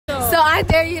I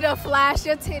dare you to flash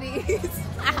your titties.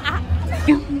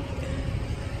 You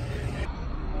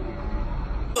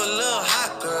a little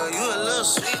hot girl, you a little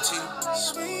sweetie.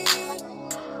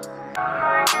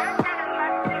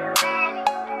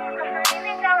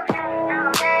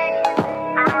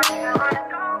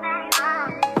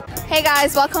 Hey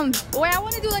guys, welcome. Wait, I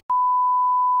want to do like.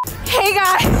 Hey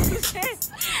guys,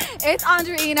 it's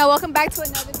Andreina. Welcome back to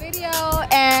another video,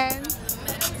 and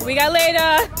we got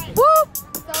later. Whoop!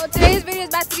 So today's video is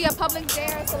about to be a public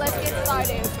dare, so let's get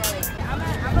started. I'm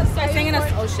gonna start singing a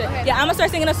Yeah, I'm gonna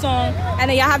start singing a song, and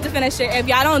then y'all have to finish it. If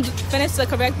y'all don't finish the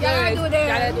correct words, y'all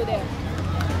gotta do that.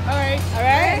 All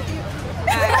right.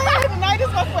 Tonight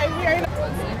is my favorite.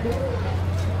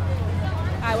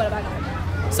 All right, what about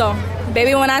now? So,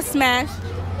 baby, when I smash,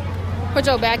 put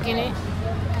your back in it.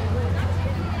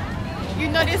 You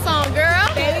know this song,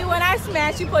 girl. Baby, when I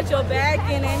smash, you put your back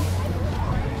in it.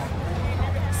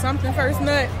 Something first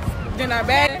nut, then our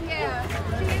back. Yeah.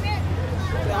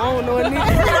 I don't know what it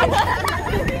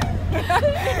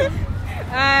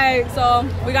Alright, so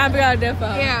we gotta figure out a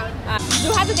different. Yeah.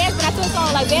 You have to dance, but I took a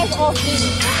song like dance off beat.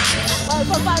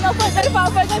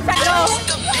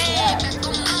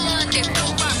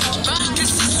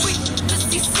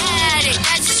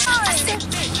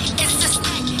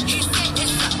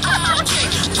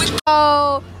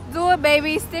 Oh, do it,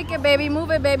 baby. Stick it, baby. Move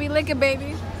it, baby. Lick it,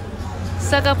 baby.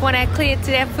 Suck up on that clit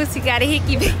to that pussy, got a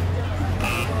hickey, baby.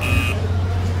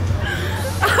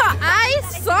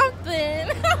 Something.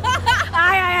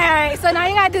 Alright. So now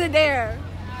you gotta do the dare.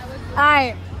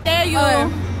 Alright. Dare you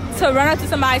to run up to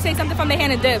somebody, say something from their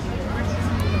hand and dip.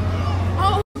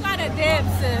 Oh, you gotta dip,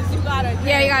 sis. You gotta dip.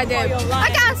 Yeah, you gotta dip. I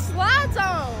got slides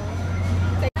on.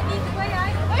 You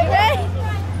ready?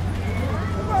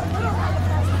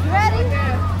 You ready?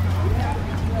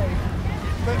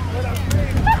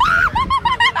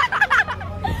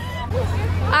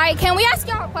 Alright, can we ask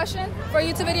y'all a question for a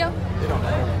YouTube video?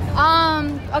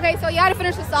 Okay, so you gotta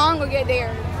finish the song or get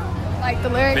there. Like the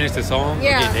lyrics. Finish the song?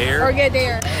 Yeah. Or get there? Or get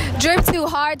there. Drip too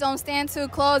hard, don't stand too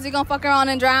close, you gonna fuck around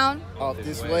and drown. Off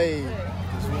this way.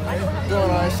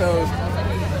 Doing our shows.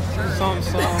 Song.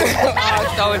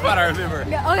 It's always what I remember.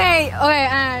 Okay,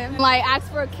 like ask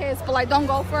for a kiss, but like don't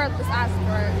go for it, just ask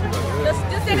for it.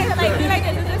 Just say it like do like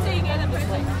this. Just say you get them. You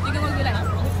can go do that.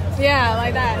 Yeah,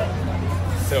 like that.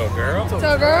 To a girl? To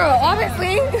a girl,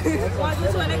 obviously. Want to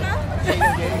do to a nigga?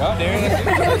 Y'all daring it?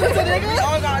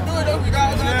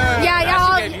 Yeah, I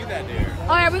y'all. gave you that dare.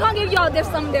 Alright, we're gonna give y'all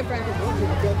something different.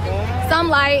 Some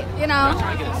light, you know. I'm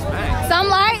trying to get a smack. Some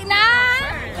light, nah.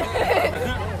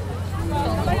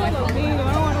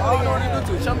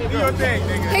 Show me your thing,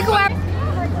 nigga. Pick whoever.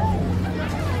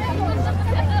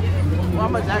 Well,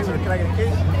 I'm a Jackson. Can I get a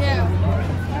kiss? Yeah.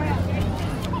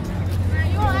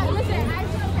 Listen, I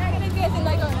get a kiss and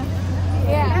like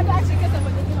Yeah. I have to actually kiss him,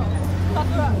 but you know, fuck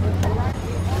her up.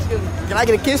 Can I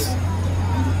get a kiss?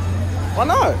 Why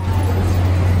not?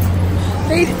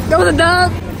 That was a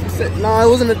dub. No, it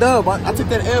wasn't a dub. I took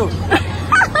that L.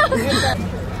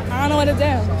 I don't know what to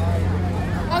do.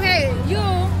 Okay, you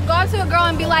go up to a girl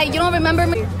and be like, you don't remember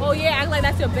me? Oh yeah, act like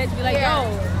that's your bitch. Be like, Yeah. yo.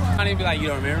 I don't even be like, you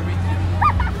don't remember me?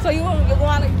 So you want to go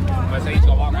on like, But say you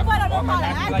gonna walk nobody out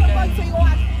ask like the that? fuck so you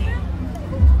want.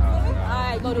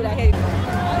 Alright, go do that. Here you go.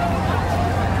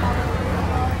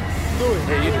 Do it.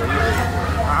 Here, you do it.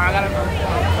 I gotta know.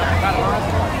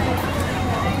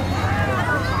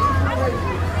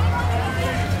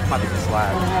 I'm about to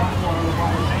slide.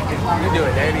 You do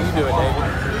it, David.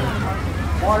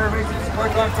 Water races,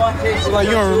 work on quantities. Like,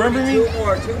 you don't remember me? Two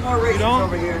more races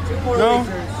over here. Two more races.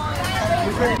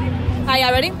 Hi,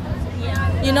 y'all ready?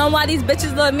 Yeah. You know why these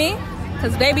bitches love me?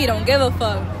 Cause baby don't give a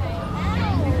fuck.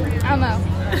 I don't know.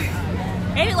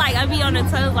 Ain't like I be on the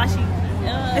toes while she.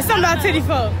 It's something about titty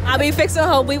fuck. I be fixing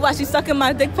her weed while she sucking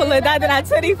my dick, pulling that, then I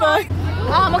titty fuck.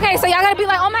 Okay, so y'all gotta be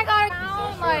like, oh my god,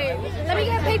 like, let me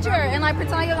get a picture and like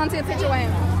pretend like you're gonna take a picture with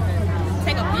him.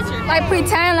 Take a picture. Like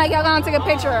pretend like y'all gonna take a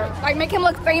picture. Like make him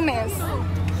look famous.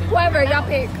 Whoever y'all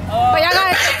pick. But y'all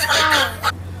gotta take the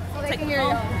phone so they can hear you.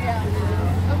 Yeah.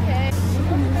 Okay.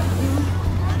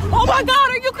 Oh my god,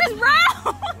 are you Chris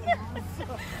Brown?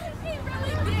 He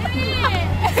really did.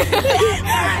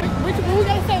 What we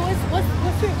gonna say? What's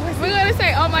we're gonna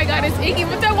say, oh my god, it's Iggy,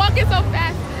 but they're walking so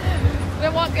fast.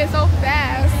 They're walking so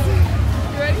fast.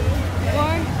 You ready?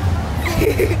 One.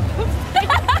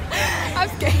 I'm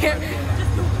scared.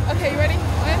 Okay, you ready?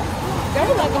 One. That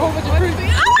was like a whole bunch of fruit.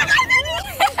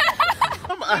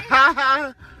 Oh my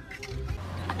god!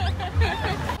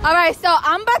 Alright, so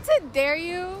I'm about to dare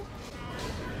you.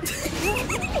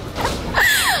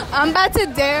 I'm about to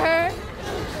dare her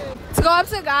to go up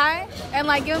to the guy and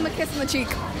like give him a kiss on the cheek.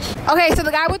 Okay, so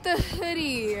the guy with the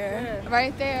hoodie,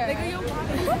 right there.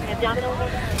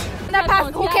 That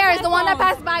passed, who cares? The one that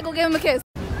passed by, go give him a kiss.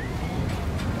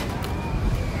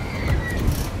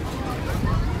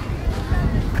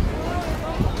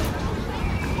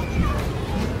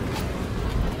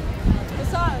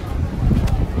 What's up?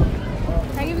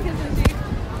 Can I give you a kiss in the cheek?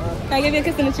 Can I give you a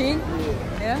kiss in the cheek?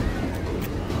 Yeah.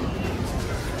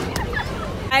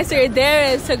 I say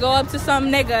there is to go up to some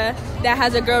nigga that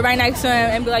has a girl right next to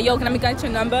him and be like, yo, can I get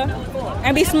your number?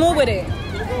 And be smooth with it.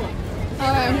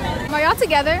 Are y'all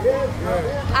together?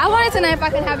 Yeah. I wanted to know if I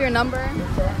can have your number.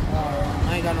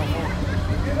 I ain't got no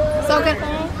phone. So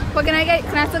can I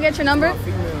still get your number?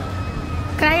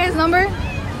 Can I get his number?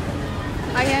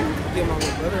 I can. Get my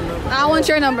brother number. I want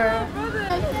your number.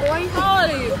 How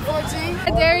old are you? 14.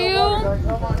 I dare you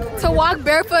to walk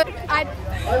barefoot. I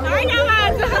know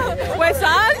how to wear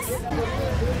socks?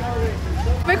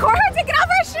 Record her taking off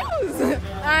her shoes.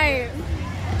 Alright.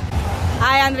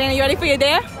 Alright, Andreina, you ready for your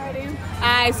dare? Ready.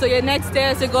 Alright, so your next dare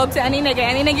is to go up to any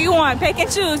nigga you want. Pick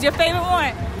and choose your favorite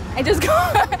one. And just go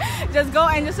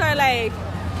and just start like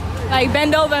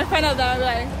bend over in front of them,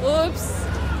 like, oops.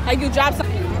 Like you drop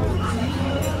something.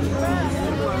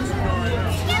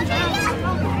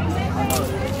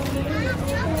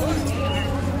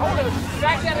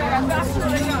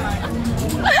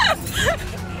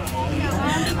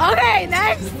 Okay,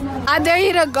 next. I dare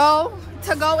you to go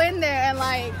in there and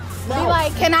like be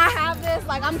like, can I have this?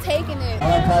 Like I'm taking it.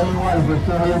 I'll tell you what, if you're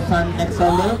still here next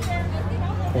Sunday,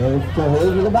 it's to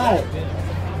hold you about it.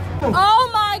 Oh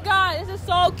my god, this is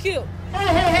so cute.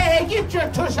 Hey, get your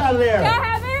tush out of there. Can I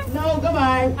have it? No,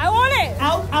 goodbye. I want it.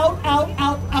 Out.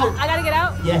 I gotta get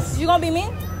out? Yes. You gonna be me?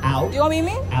 Out. You gonna be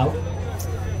me? Out.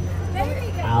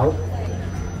 Out.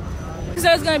 So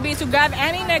it's gonna be to grab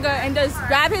any nigga and just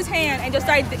grab his hand and just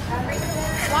start.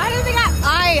 Why does he got?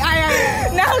 I.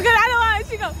 No, cause I don't want it.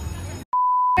 She go.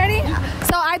 Ready?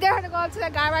 So I dare her to go up to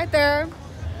that guy right there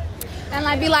and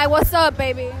like be like, "What's up,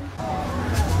 baby?"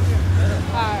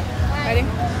 Alright, ready?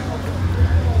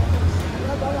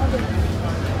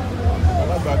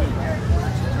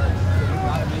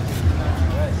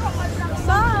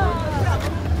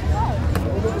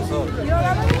 You don't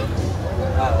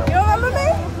remember me?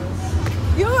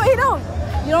 You don't remember me?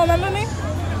 You don't remember me?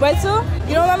 Wait, so?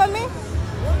 You don't remember me?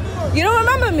 You don't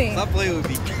remember me? Stop playing with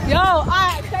me. Yo,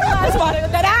 alright, say last one.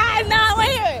 Nah,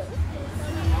 wait here.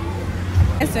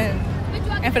 Listen,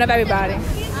 in front of everybody.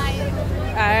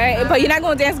 Alright, but you're not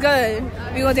gonna dance good.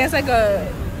 You're gonna dance like a.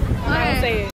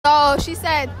 Say it. So she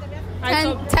said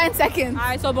 10 seconds.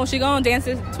 Alright, so boom, she gonna dance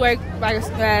this twerk like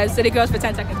City Girls for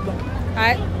 10 seconds. Boom.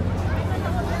 Alright.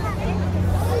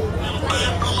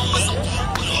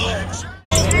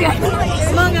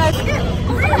 Among Us. You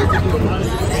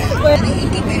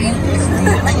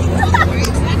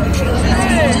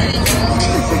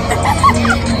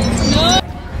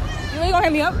really gonna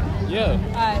hit me up? Yeah.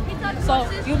 Alright. So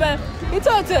you better. He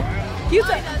talked to you.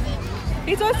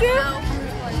 He talked to you?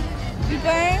 You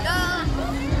playing? I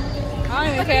don't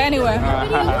even care anyway.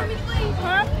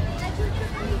 Huh?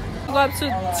 Go up to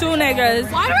two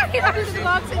niggas. Why do I keep having to go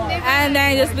up to niggas? And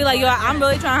then just be like, yo, I'm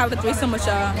really trying to have a threesome with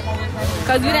y'all.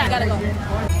 Cause you didn't gotta go.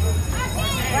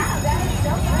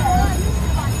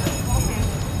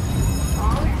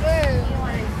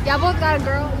 Y'all both got a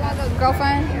girl? Y'all got a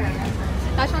girlfriend?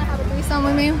 Y'all trying to have a threesome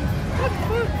with me? You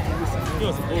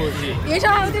doing some bullshit. You trying to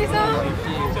have a threesome?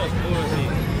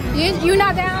 You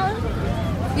not down?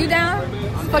 You down?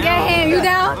 Forget him. You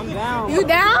down? I'm down. You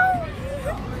down?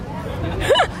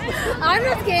 I'm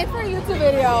just kidding for a YouTube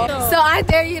video. So I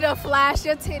dare you to flash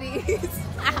your titties.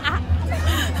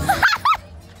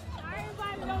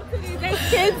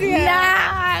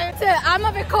 Nah, I'ma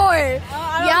record.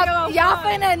 Y'all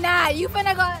finna nah. You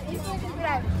finna go. You finna do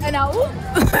that. And now, ooh.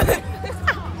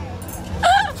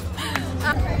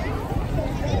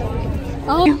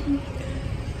 Oh.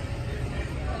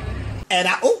 And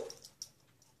I, ooh.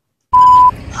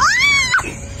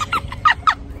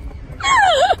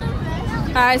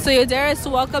 Alright, so your dare is to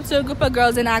walk up to a group of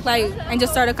girls and act like, and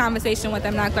just start a conversation with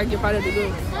them, not act like you're part of the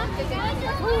group.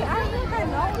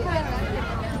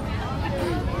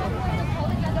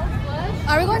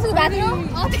 Are we going to the bathroom?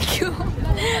 Oh, thank you.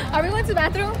 Are we going to the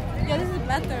bathroom? Yeah, this is the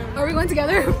bathroom. Are we going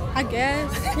together? I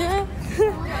guess. Yeah.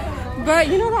 But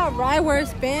you know that ride where it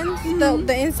spins?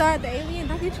 The inside, the alien,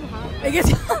 that gets you hot. It gets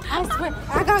you. I swear,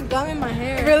 I got gum in my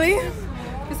hair. Really?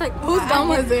 It's like, Whose gum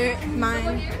was it?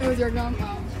 Mine. It was your gum.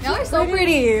 Y'all are so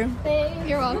pretty.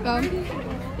 You're welcome.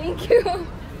 Thank you.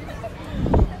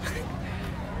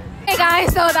 Hey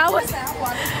guys, so that was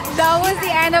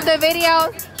the end of the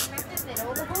video.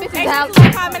 bitches Make have. sure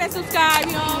to comment and subscribe,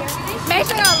 y'all. Make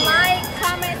sure to like,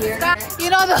 comment, subscribe. You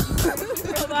know the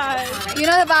you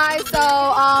know the vibes. So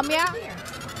yeah.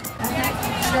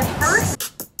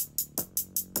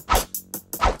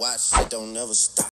 Watch it, don't never stop.